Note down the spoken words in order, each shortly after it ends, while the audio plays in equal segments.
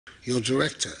your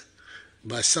director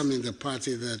by some in the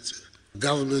party that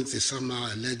government is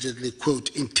somehow allegedly,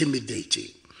 quote, intimidating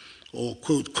or,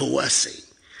 quote, coercing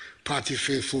party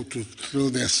faithful to throw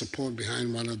their support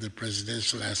behind one of the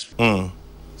presidential aspirants.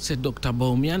 Said Dr.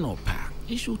 Bawumia Nopa,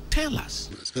 he should tell us.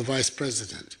 The Vice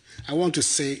President, I want to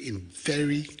say in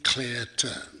very clear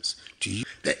terms to you,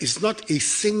 there is not a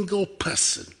single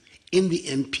person in the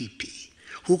NPP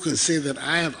who can say that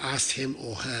I have asked him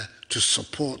or her to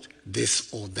support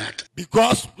this or that.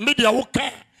 Because media will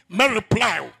care, may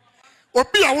reply.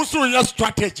 Obi also your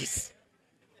strategies.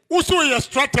 Also your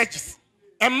strategies.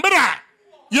 And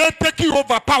you take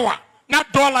over power.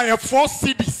 Not dollar your 4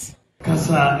 cities.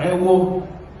 Kasa ewo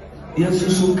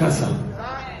yesusu kasa.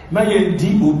 Na ye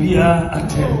di obia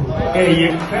atem.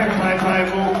 Ye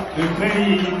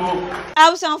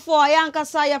Absanfo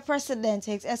yankasa ya president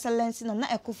His Excellency na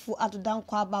Akufo Addo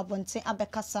dankwa ababonten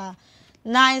abekasa.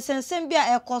 Na insensem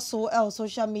bia ekoso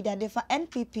social media defa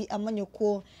NPP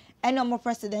amanyoko ene mo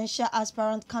presidential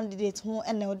aspirant candidate ho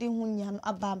ene odi ho nya no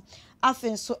aba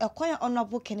afen so ekoya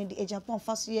honorable Ken Agyapong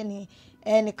faso ye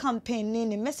ni campaign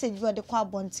ni message we de kwa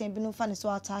abonten bi no fa ne so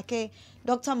attack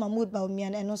Dr.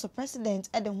 Bawumia and also president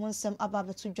ede ho nsem aba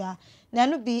betudwa na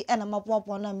no bi ena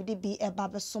maboabo na me de bi eba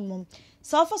besomom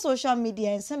social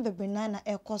media nsem bebrena na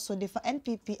ekoso de fa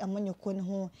NPP amanyoko ne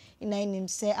ho inanim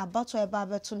se abato eba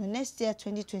beto no next year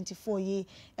 2024 ye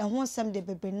ho nsem de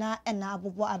bebrena ena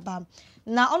abobo aba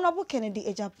na honorable Ken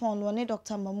Agyapong no ne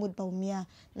Dr. Bawumia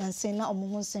na nse na omo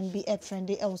ho nsem bi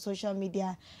trendy social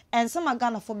media and some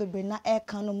Ghana for bebrena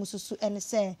kan no mususu ene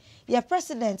se ye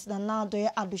president na now do ye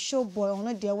Addo show boy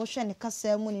ono de wo hwe ne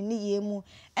kasa mu ne ye mu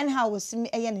and how wasimi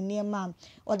eye ne niema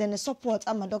or the support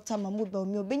ama Dr.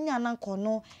 Bawumia obenya na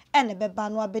nkono ene beba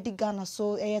no abedi Ghana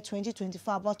so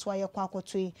 2024 about wa ye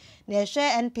kwakotwe na ye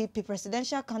hwe NPP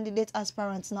presidential candidate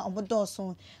aspirant na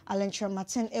obodoso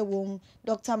Martin ewom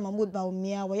Dr.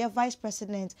 Bawumia wo ye vice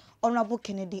president honorable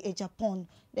Ken Agyapong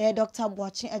the Dr.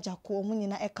 Boachin Ajako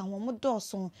omunyina eka ho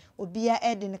modoso obia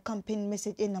ede ne campaign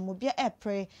message na mobia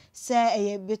pray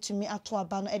say betumi ato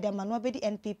aba no ede ma no abedi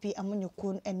NPP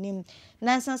amonyoko enim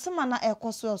na nsansema na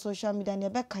ekoso social media ne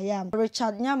beka ya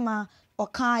Richard Nyama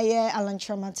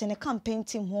okaye Martin campaign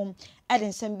team home ede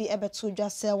nsem bi ebeto dwa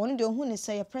say won de ohun ne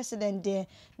say president de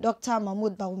Dr.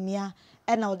 Bawumia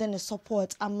and now then the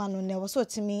support amano ne was so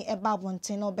timi eba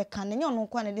bonten no beka ne nyon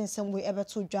kwa ne nsem we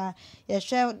ebeto dwa ye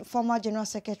share former general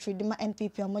secretary de ma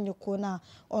NPP amonyoko na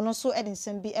ono so ede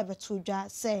nsem bi ebeto dwa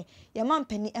say ye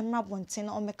mampani emra bonten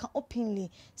na omeka openly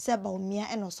say Bawumia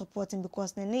and no supporting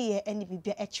because ne ye any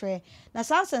bibia echre na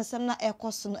sansensem na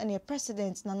ekoso no ne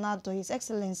president na nado His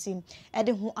Excellency ede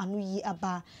ho anu yi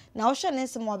aba na wo hwe ne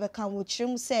nsem wo beka wo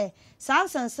chirem say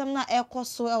sansensem na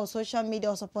ekoso social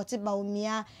media supported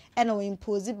Bawumia and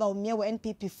impose Bawumia wo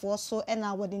NPP for so and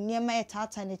na wode niema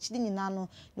etata na chidi nyina no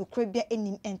no krebia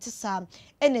enim entisa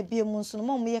ene bie mu nso no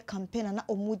mo ye campaign na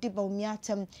omudi Bawumia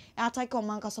tem attack o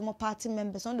manka so mo party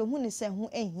members on the hu ni se hu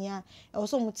ehia e wo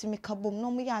so mutimi kabom no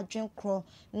mo ye adwen kro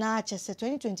na chese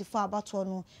 2024 abato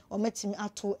no o metimi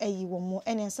ato eyi wo mo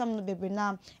ene nsam no bebre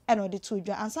na ene ode to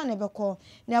dwa ansa na ebekọ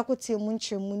na akotie mu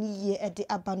nkyeremu ni ye ede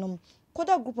abanom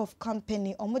Koda group of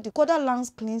company omo de Koda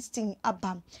Lands Cleansing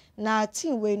aba na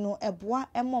team we no eboa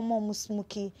emomo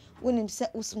musmuki wonim se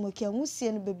usmuki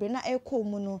enwusie no bebre na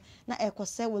ekomu no na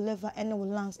ekose we liver ene we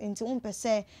lungs enti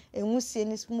umpese enwusie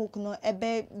ni smoke no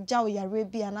ebe jaw yare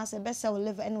bia na se be se we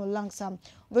liver ene we lungs am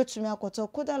betumi akoto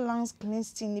Koda Lands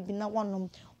Cleansing ni bi na wanom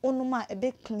onuma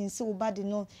ebe cleanse wo body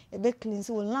no ebe cleanse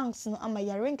wo lungs no ama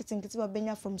yare nkitinkiti ba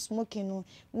benya from smoking no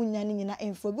wunya ni nyina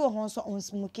enfo bi ho nso on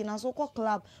smoking na so ko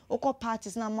club ko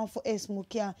parties na man for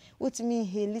smoking a wotimi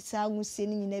heli sa ngusie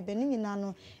ni nyina ebe ni nyina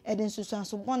no ede nsusu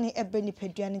so bone ebe ni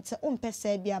peduane te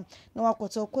ompesa bia na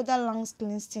wakoto Koda Lands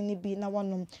Cleansing ni bi na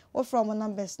wanom wo from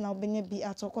numbers na obenya bi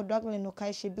atoko draglin no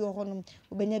kai she bi honom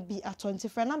obenya bi ato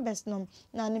ntifra numbers no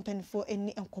na ni penfo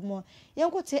eni enkomo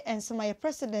yenkote ensema ye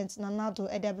president na nado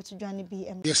ede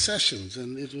the assertions,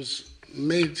 and it was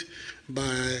made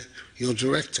by your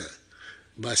director,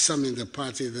 by some in the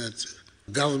party that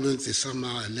government is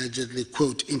somehow allegedly,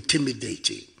 quote,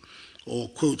 intimidating or,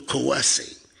 quote,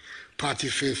 coercing party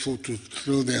faithful to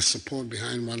throw their support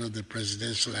behind one of the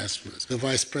presidential aspirants, the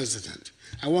vice president.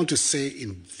 I want to say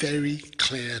in very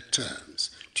clear terms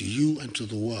to you and to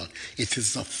the world, it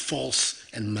is a false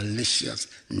and malicious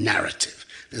narrative.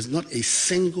 There's not a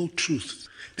single truth.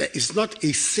 There is not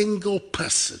a single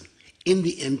person in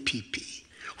the NPP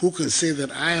who can say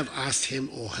that I have asked him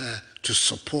or her to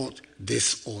support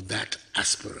this or that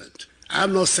aspirant. I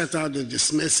have not set out to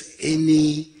dismiss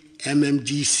any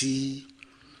MMDC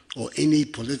or any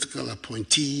political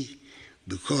appointee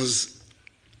because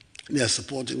they are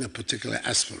supporting a particular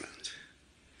aspirant.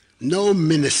 No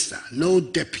minister, no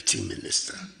deputy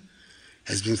minister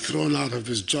has been thrown out of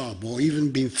his job or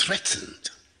even been threatened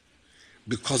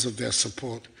because of their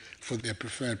support for their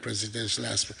preferred presidential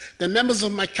aspirant. The members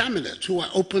of my cabinet who are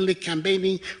openly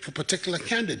campaigning for particular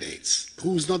candidates,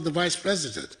 who is not the vice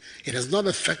president. It has not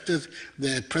affected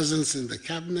their presence in the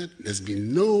cabinet. There's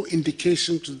been no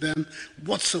indication to them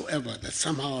whatsoever that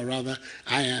somehow or other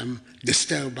I am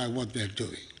disturbed by what they're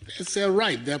doing. It's their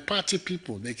right. They're party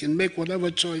people. They can make whatever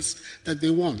choice that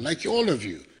they want, like all of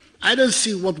you. I don't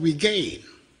see what we gain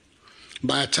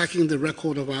by attacking the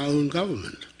record of our own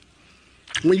government.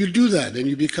 When you do that and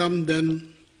you become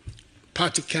then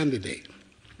party candidate,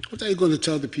 what are you going to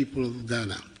tell the people of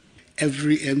Ghana?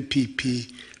 Every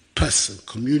NPP person,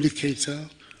 communicator,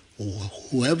 or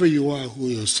whoever you are who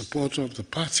is a supporter of the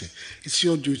party, it's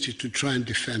your duty to try and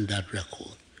defend that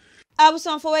record.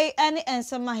 Abusanfowe any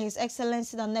ensema His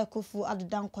Excellency Ken Agyapong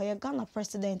Addo Ghana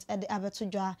President Ede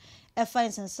Abetudwa efa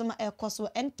ensema ekoso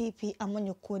NPP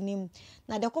amonyokonim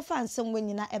na de kofa ensem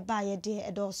wenyina eba ye de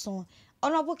edoso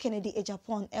Honorable Ken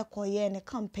Agyapong ekoye ne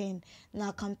campaign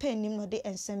na campaign nim no de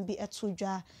ensem bi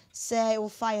etudwa say o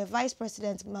fire Vice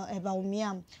President eba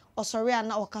umiam osori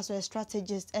ana okaso a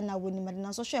strategist and awonimade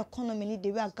na social economy ni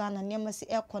de we Ghana niam si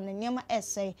ekone niam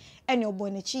essay ene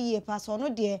obonechi ye pass ono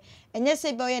de enye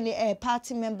se be ye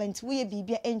party member nti we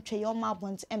bibia entwe yo ma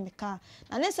abont emeka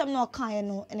na nesem na okan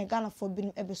no ene Ghana for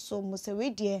bin ebeso mo se we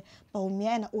de ba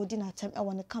umia na odi na tem e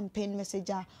won campaign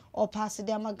message or pass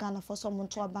de ama Ghana for some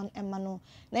to aban ema no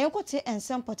na yekote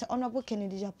ensem pote Honorable Ken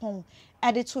Agyapong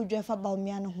ade to dwa fa ba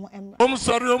umia no ho emra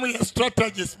sorry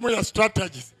strategies mo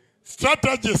strategies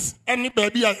strategies any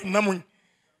baby namun.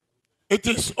 It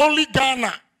is only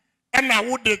Ghana and I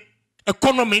would the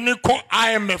economy ni ko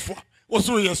IMF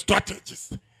also your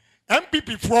strategies.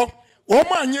 MPP for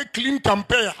Oma clean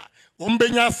campaign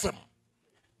ombenya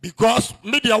because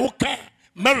media woka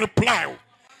me reply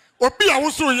obi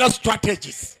also your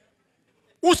strategies.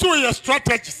 Also your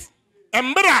strategies.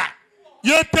 Embra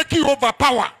ye taking over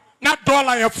power not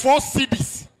dollar 4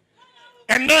 cedis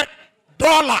and then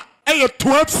dollar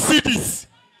 12 cities.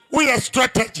 We are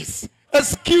strategies.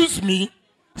 Excuse me,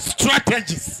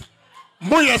 strategies.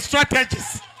 More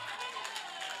strategies.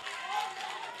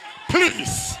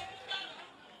 Please.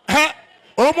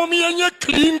 Omomienye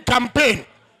clean campaign.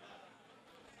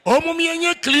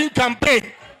 Omomienye clean campaign.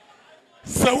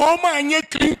 So omomienye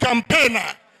clean campaign.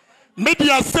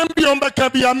 Media assembly on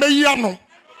Bakabia Meyano.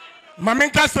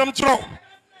 Mamenka Semtro.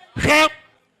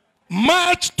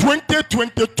 March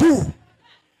 2022.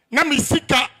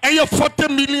 Namisika $40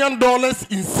 million in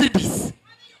cedis.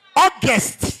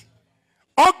 August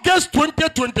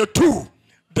 2022,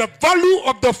 the value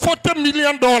of the $40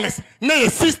 million now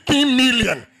 16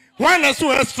 million. One is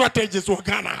so strategies for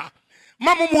Ghana.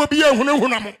 Mama mo be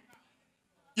hunahunamo.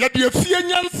 Ya de fie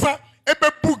nyansa ebe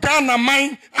bu Ghana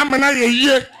mine amana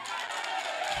ye.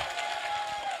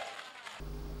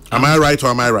 Am I right or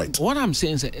am I right? What I'm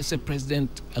saying is it's a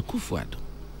President Akufo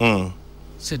Addo.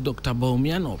 Said Dr.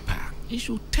 Bawumia he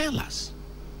should tell us.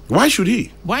 Why should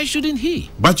he? Why shouldn't he?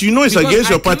 But you know it's because against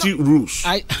your party rules.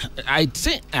 I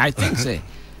think say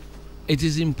it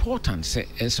is important say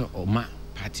as a Oma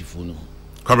party for no.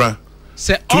 Cobra.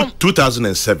 Say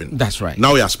 2007. That's right.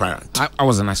 Now you're aspirant. I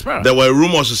was an aspirant. There were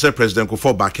rumors to say President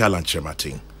Kufuor Bakial and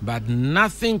Chemating. But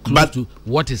nothing close to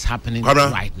what is happening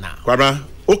right now. Cobra.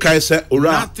 Okay, sir.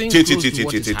 Nothing close to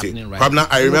what is happening right now.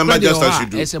 I remember just as you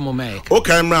do.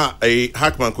 Okay, a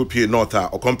Hackman could be not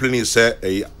or complaining say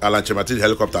a Alan Chemating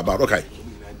helicopter about. Okay.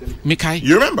 Mikai.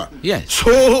 You remember? Yes.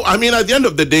 So I mean, at the end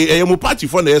of the day, a party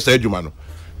for the STR0NG.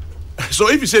 So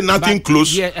if you say nothing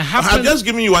close, I'm just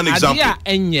giving you one example.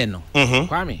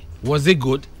 Kwame, was it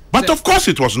good? But of course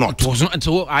it was not. It was not.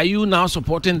 So are you now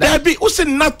supporting that? Who said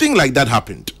nothing like that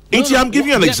happened? No, I'm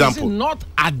giving you an example. Not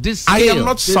at this scale. I am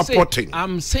not supporting.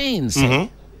 I'm saying, sir.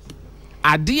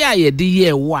 Adia ye di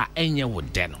ye wa enye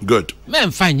wodeno. Good. Men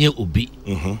fanye ubi.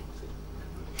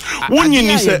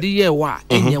 Adia ye di ye wa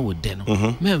enye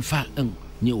wodeno. Men fanye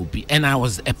ubi. And I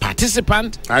was a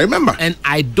participant. I remember. And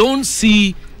I don't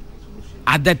see.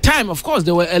 At the time, of course,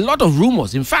 there were a lot of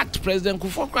rumors. In fact, President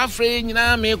Kufuor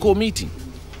made a meeting.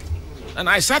 And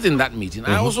I sat in that meeting.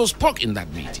 I also spoke in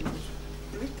that meeting.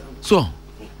 So,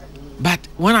 but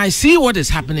when I see what is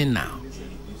happening now,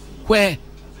 where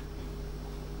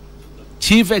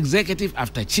chief executive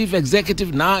after chief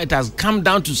executive, now it has come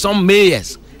down to some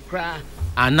mayors,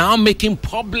 are now making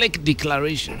public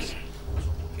declarations.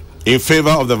 In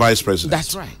favor of the vice president.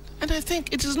 That's right. And I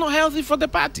think it is not healthy for the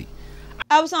party.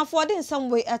 I was affording in some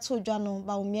way at Jano,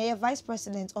 but me vice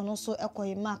president on also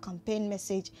a my campaign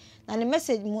message. And the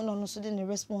message moon on also the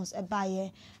response a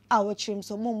buyer our trim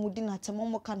so more mudina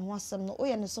tamomo can want some no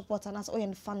oyen support and as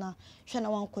oyen fana shana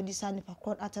one could design a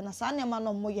crowd at an asana man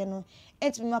no moyeno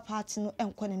et me party no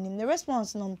enconim. The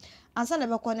response no answer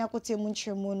never corner could take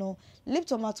munchimono lip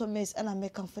tomato maize and I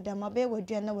make them for them. I bear with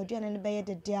you and we're doing any bay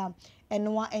the dam. And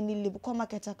no one any lip come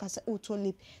market a cassa auto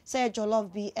lip. Say your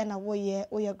love be and a way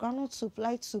or your granite soup,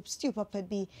 light soup, stew pepper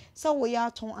be. So we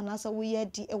are ton and as a way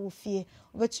de a fear.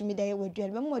 But to me, they were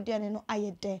doing more than no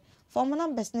I there. For my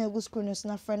numbers, no good screens,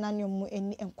 na friend and your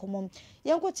any and common.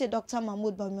 Young go to Dr.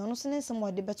 Mahmoud, but me honestly,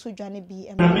 somewhat the better Johnny B.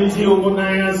 And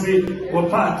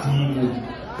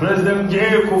President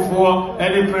Akufo,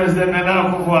 any president and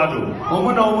Akufo Addo.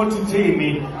 Omo want to tell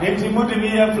me, enti mudi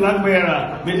mi ya flag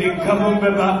bearer, me di kabo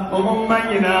beba, omo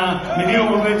manyina, me di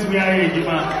omo bet mi aye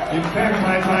jima, impe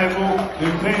pai mo,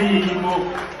 impe yimo,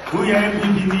 uya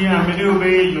NPP mi ya me di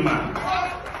obe jima.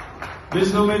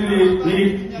 This no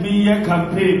me ya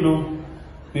campaign no,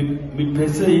 me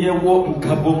pese ye wo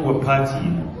kabo wo party.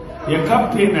 Ye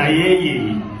campaign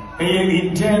ye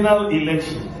internal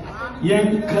election.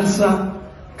 Ye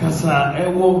kasa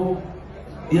ewo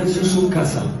yesusu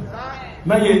kasa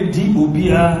ma ye di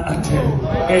obia atem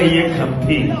ye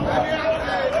campaign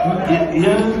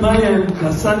ye ma ye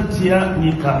kasantia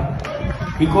nika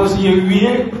because ye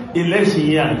wie election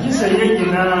ya jisa ye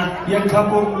nyina ye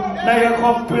kabo na ye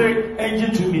compare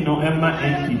enje to me no emma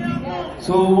NPP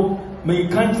so my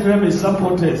country me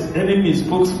supporters enemy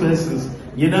spokespersons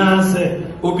nyina say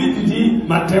obi didi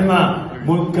matema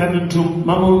mo kanitum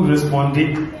mamo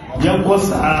responding young was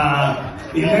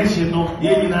election no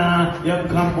yena young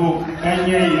campo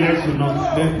enye election no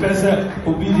the person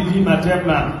obididi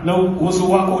matemna no woso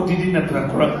wako didi na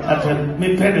prakra at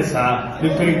me penesa me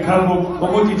pe campo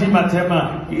obididi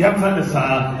matema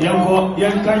yamfanesa yango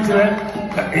yan country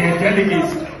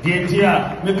delegates the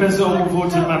dia me person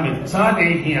vote mame sa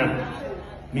dey here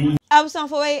I was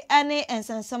for any and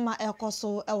some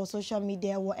elcoso our social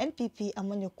media or NPP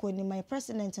among your queen my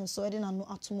president and so I didn't know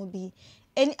automobile.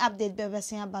 Any update be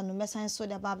saying about no message so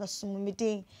the baba summi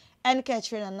day and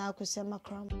catch and now could say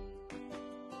macram.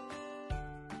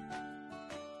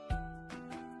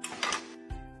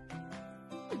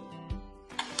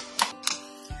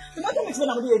 Tomato mix when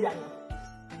I'm doing it.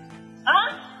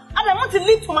 Huh? I don't want to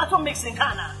leave tomato mix in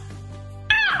Ghana.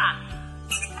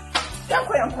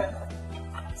 Yanko.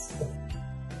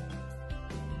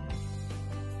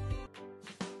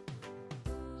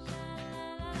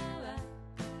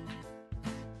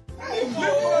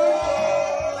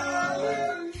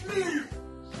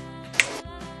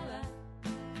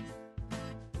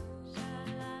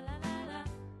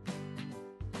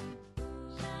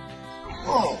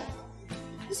 Oh,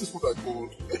 this is what I call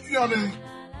Adrian.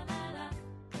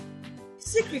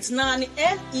 Secret Nani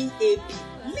LEAP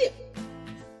lip.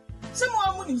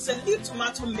 Someone who said lip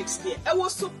tomato mix there. It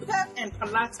was superb and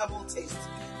palatable taste.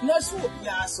 No soup,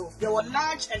 so there were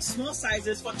large and small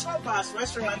sizes for chop bars,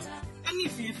 restaurants, and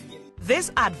if you feel.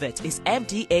 This advert is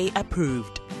FDA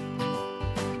approved.